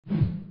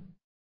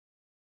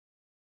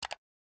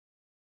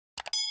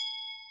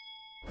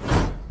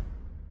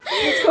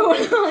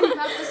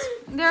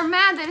They're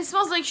mad that it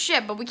smells like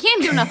shit, but we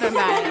can't do nothing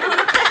about it.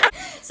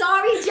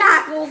 Sorry,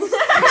 jackals.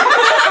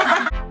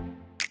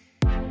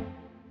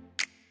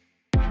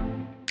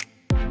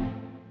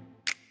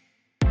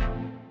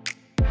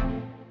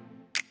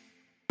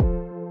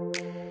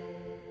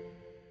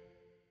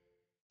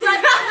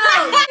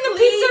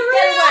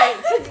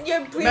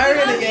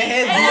 Mariana, your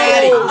head's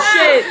natty. Oh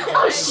shit.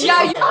 Oh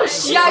shit.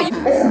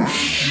 Oh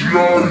shit.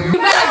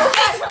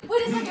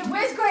 Wait a second,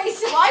 where's Grace?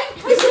 Why are you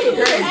pushing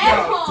her?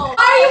 Asshole.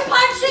 Are you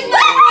punching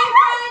my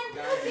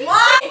boyfriend?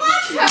 Why?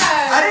 Punch her.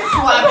 I didn't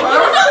slap her.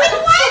 You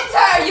fucking whacked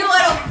her, you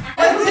little.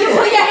 You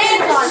put your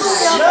hands on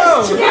her.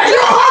 No. You put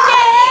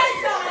your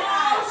hands on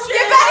her.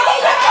 You better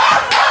get your hands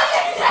on her.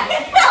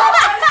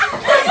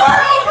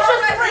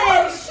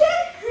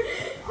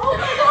 Oh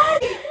my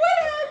god. What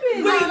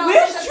happened? Wait,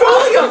 where's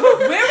Julia?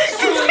 Where is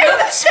Julia? Get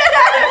the shit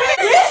out of me.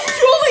 Where's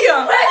Julia?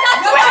 Where's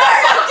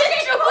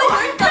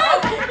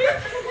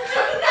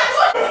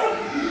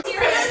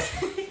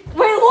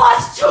we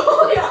lost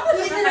Julia!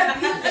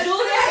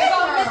 Julia has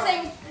gone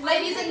missing,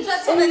 ladies and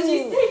gentlemen.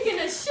 She's taking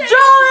a shit.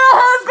 Julia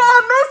has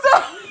gone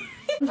missing!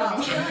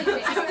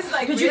 I was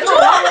like, Did you really?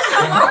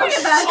 I'm worried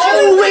about you.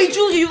 Oh, wait,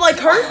 Julia, you like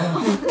her?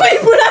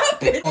 Wait, what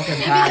happened?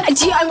 Okay,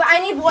 I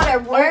need water.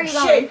 Where are you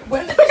going?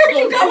 Where are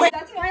you going?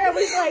 That's why I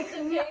was like,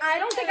 I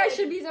don't think I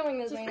should be doing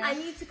this right now. I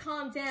need to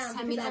calm down.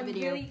 Send me that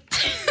video. Really...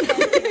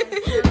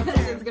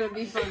 This is gonna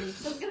be funny.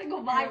 It's gonna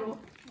go viral.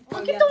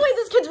 Look at the way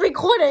this kid's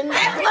recording.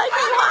 Like,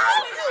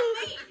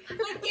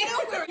 get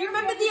over it. You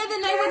remember the other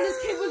night when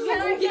this kid was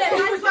like, he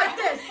was like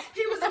this.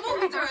 He was a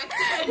movie director.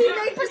 He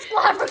made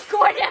Pasquale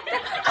record it.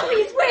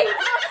 Please wait.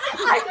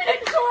 I'm gonna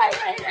cry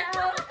right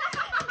now.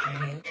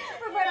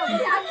 Roberto,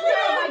 that's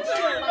really my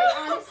cheer. Like,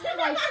 honestly,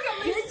 like,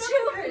 you're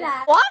true for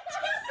that. What?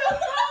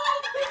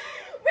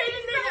 Wait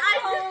a minute,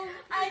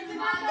 I did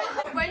not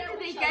know. When did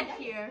they get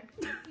here?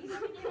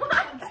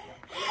 What?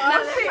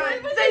 Nothing.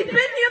 They've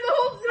been here the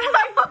whole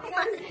time.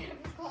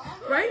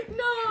 Right?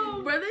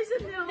 No. Where they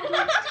said no.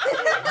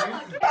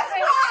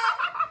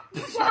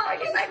 He's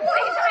like,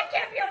 please, I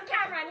can't be on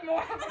camera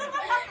anymore.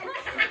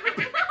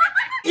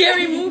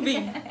 Scary movie.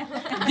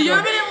 Do you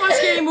ever watch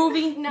Scary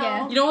Movie? No.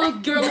 Yeah. You know the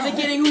girl at the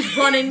beginning who's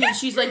running and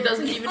she's like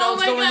doesn't even know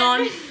what's going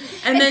on?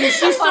 And then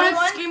she starts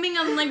screaming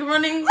and like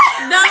running.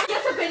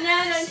 That's a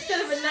banana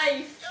instead of a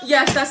knife.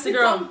 Yes, that's the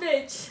girl.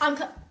 Bitch.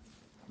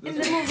 In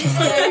the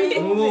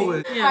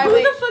movie. Yeah. Who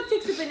the fuck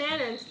takes a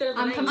banana instead of a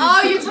knife?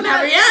 Oh, you're talking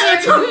about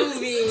Mariana.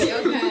 movie.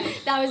 Okay.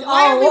 That was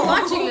Why are we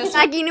watching this?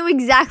 Jackie knew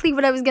exactly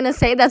what I was gonna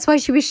say. That's why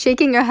she was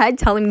shaking her head,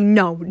 telling me,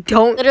 no,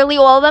 don't. Literally,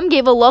 all of them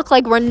gave a look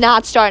like we're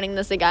not starting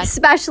this again.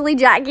 Especially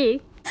Jackie.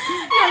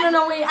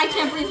 No, wait, I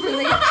can't breathe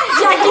freely.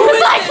 Jackie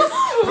was like,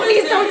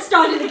 please don't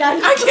start it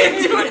again. I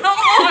can't do it no more.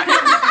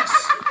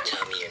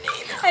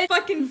 Hey,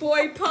 fucking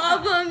boy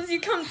problems, you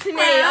come to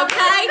me,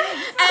 okay?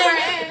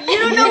 And you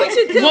don't know what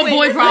you're doing. What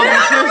boy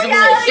problems? First of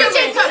all,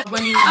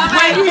 when you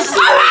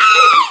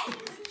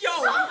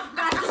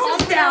Calm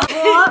down.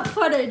 Blow up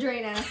footage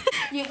right now.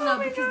 No,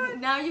 because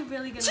now you're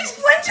really gonna. She's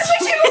flinching like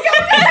she was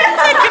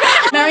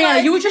gonna.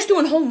 Mariana, you were just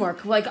doing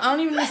homework. Like I don't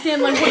even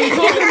understand like what you're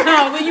talking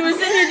about. When you were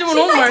sitting here doing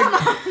homework.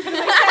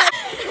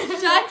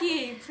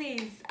 Jackie,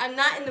 please. I'm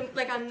not in the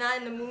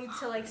mood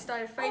to like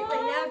start a fight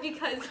right now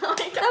because I'm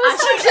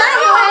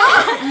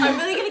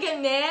really gonna get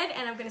mad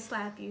and I'm gonna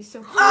slap you. So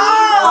please.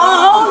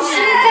 Oh,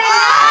 she did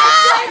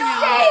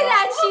not say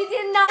that. She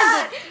did not.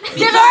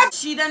 Give her.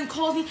 She then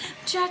called me,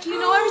 Jackie. You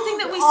know everything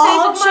that we say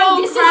is a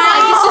joke, this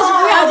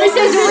right? This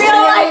is real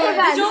life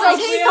events. Don't Like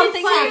take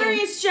something it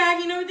serious,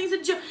 Jackie. You know everything's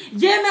a joke.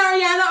 Yeah,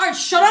 Mariana. Alright,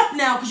 shut up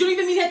now, because you don't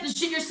even mean half the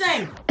shit you're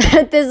saying.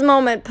 At this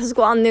moment,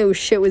 Pasquale knew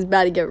shit was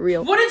about to get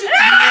real. What did you?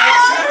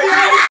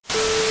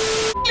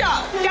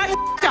 Stop! You're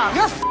dumb.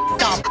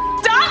 Stop!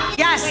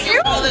 Yes, you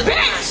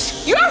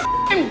bitch! You're a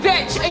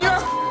bitch! And you're a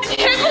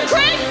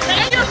hypocrite!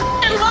 And you're a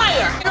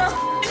liar!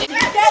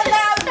 Get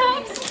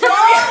loud. Sit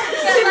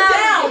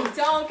down.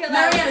 Don't get loud.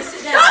 Mariana,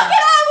 sit down. Don't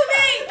get out with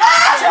me!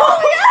 Oh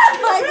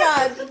my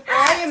god.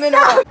 I am in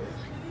a...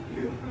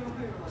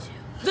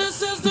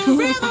 This is the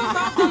rhythm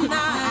of the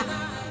night.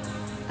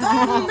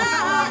 The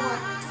night.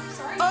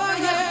 Oh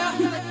yeah.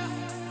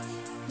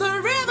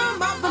 The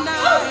rhythm of the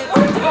night.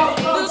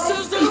 This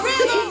is the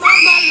rhythm of my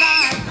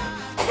life.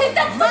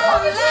 That's the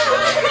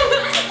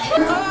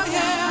Oh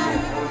yeah.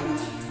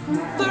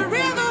 The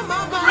rhythm of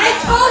my life. I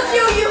told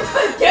you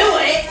could do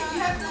it. You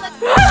have to let...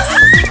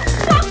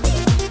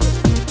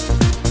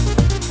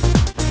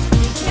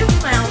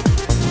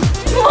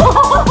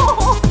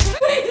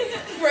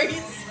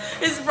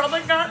 His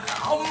brother got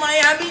a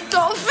Miami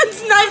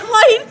Dolphins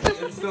nightlight.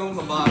 It's still in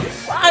the box.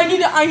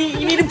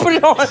 You need to put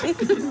it on.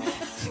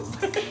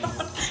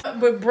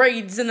 With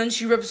braids, and then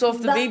she rips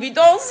off the baby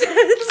doll's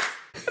heads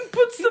and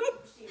puts them.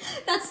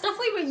 That's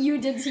definitely what you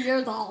did to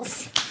your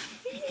dolls.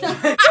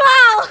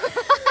 Wow!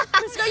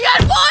 So you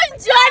had one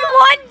shot!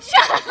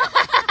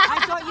 I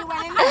thought you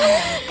went in.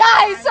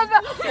 Guys,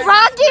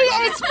 Rocky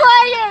is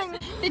playing!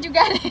 Did you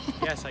get it?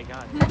 Yes, I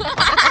got it.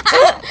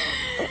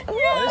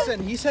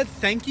 Listen, he said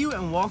thank you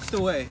and walked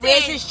away.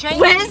 Where's his change?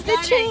 Where's the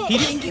change? He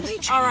didn't give me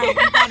change. All right, you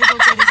gotta go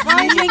get his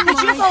change.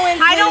 Could you go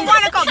in? I don't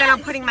want to go. Then I'm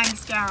putting my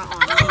mascara on.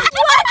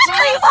 What? She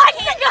likes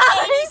the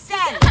guy.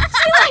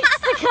 She likes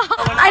the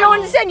guy. I don't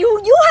understand.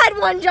 You had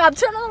one job.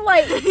 Turn on the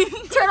light.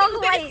 Turn on the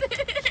light.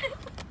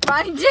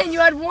 Jen, you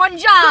had one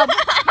job.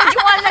 Did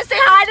you want to say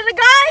hi to the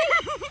guy?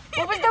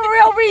 What was the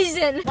real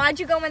reason? Why'd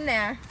you go in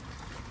there?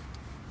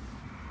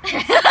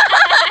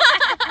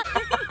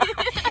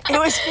 It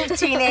was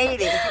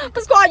 $15.80.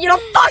 Pasquale, you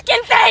don't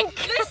fucking think.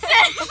 Listen,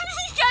 you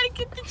gotta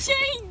get the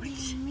change. What do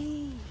you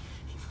mean?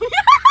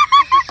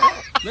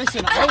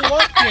 Listen, I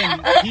walked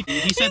in.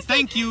 He said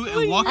thank you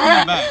and walked me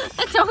back.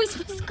 It's always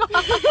Pasquale.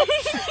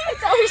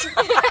 It's always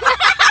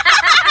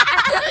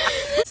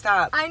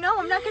Stop. I know,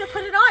 I'm not gonna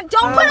put it on.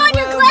 Don't put on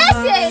your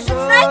glasses. It's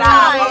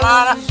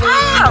nighttime.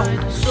 Stop,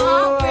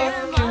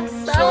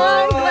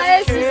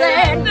 Sunglasses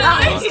and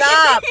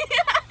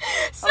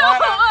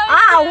Stop.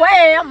 I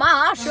wear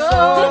my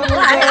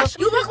sunglasses.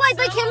 You look like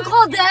the Kim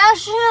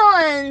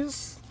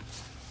Kardashians.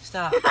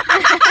 Stop.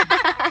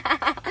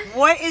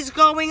 What is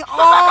going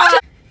on?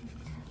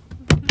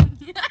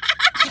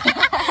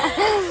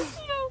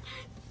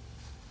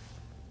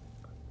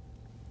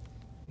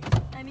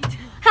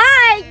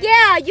 Hi,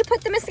 yeah, you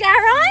put the mascara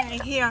on?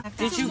 Right here.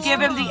 Did you give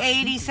him the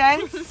 80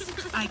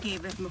 cents? I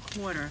gave him a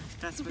quarter.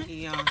 That's what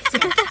he said.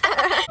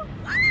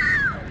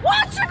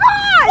 Watch your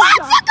guard! Watch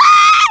your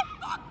guard!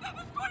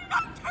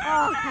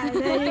 Okay,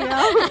 there you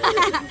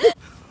go.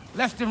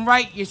 Left and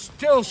right, you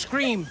still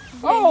scream.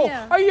 Oh,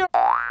 are you?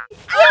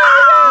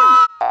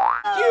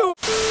 You.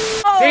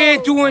 They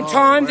ain't doing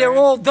time. They're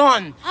all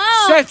done.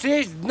 Sex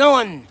is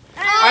none.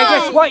 I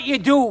guess what you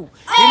do.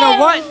 You know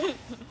what?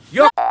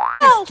 You're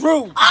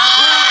through.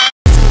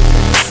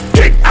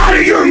 Get out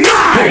of your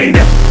mind!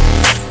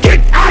 Get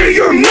out of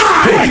your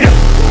mind!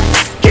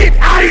 Get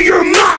out of your mind!